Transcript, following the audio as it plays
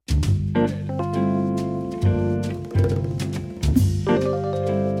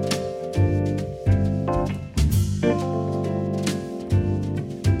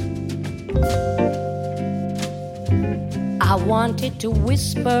wanted to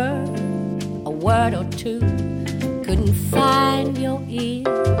whisper a word or two, couldn't find your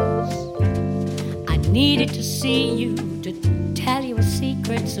ears. I needed to see you to tell you a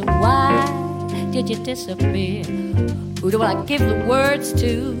secret, so why did you disappear? Who do I give the words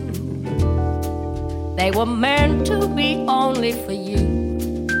to? They were meant to be only for you.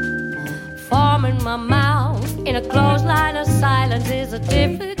 Forming my mouth in a closed line of silence is a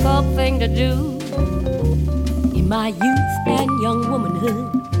difficult thing to do. In my youth and young womanhood,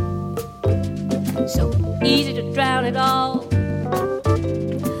 so easy to drown it all,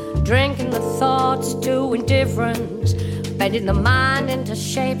 drinking the thoughts to indifference, bending the mind into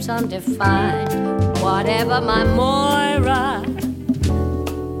shapes undefined. Whatever my Moira,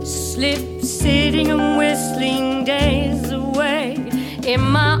 slip sitting and whistling days away. In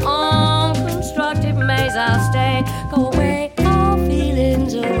my own constructive maze I'll stay. Go away, all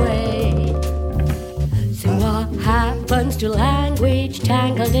feelings away. So what happens to language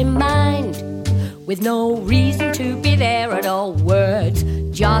tangled in mind, with no reason to be there at all? Words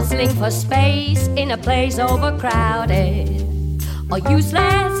jostling for space in a place overcrowded, or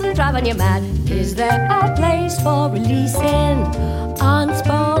useless and driving you mad. Is there a place for releasing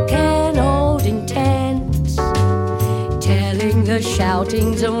unspoken old intents, telling the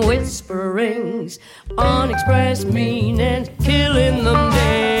shoutings and whisperings, unexpressed meanings, killing them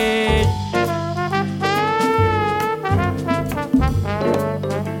dead?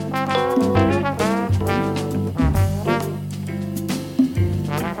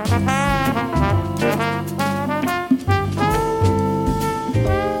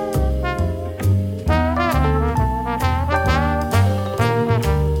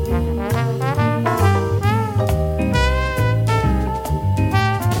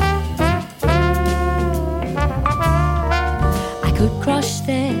 Crush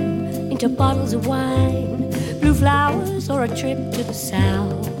them into bottles of wine, blue flowers or a trip to the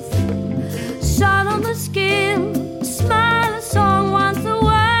south. Sun on the skin, a smile, a song. Once the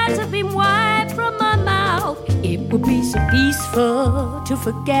words have been wiped from my mouth, it would be so peaceful to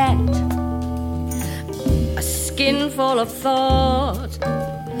forget. A skinful of thought.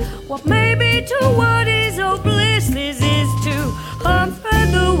 What may be two words of bliss, this is to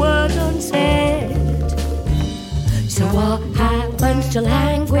unthread the words unsaid. So what happens to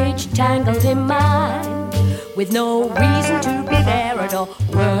language tangled in mind, with no reason to be there at all?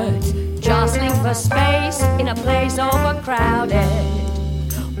 Words jostling for space in a place overcrowded,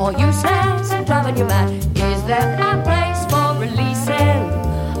 or useless and driving you mad. Is there a place for releasing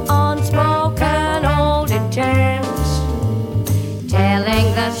unspoken old intents, telling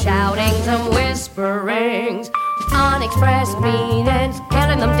the shoutings and whisperings, unexpressed meanings?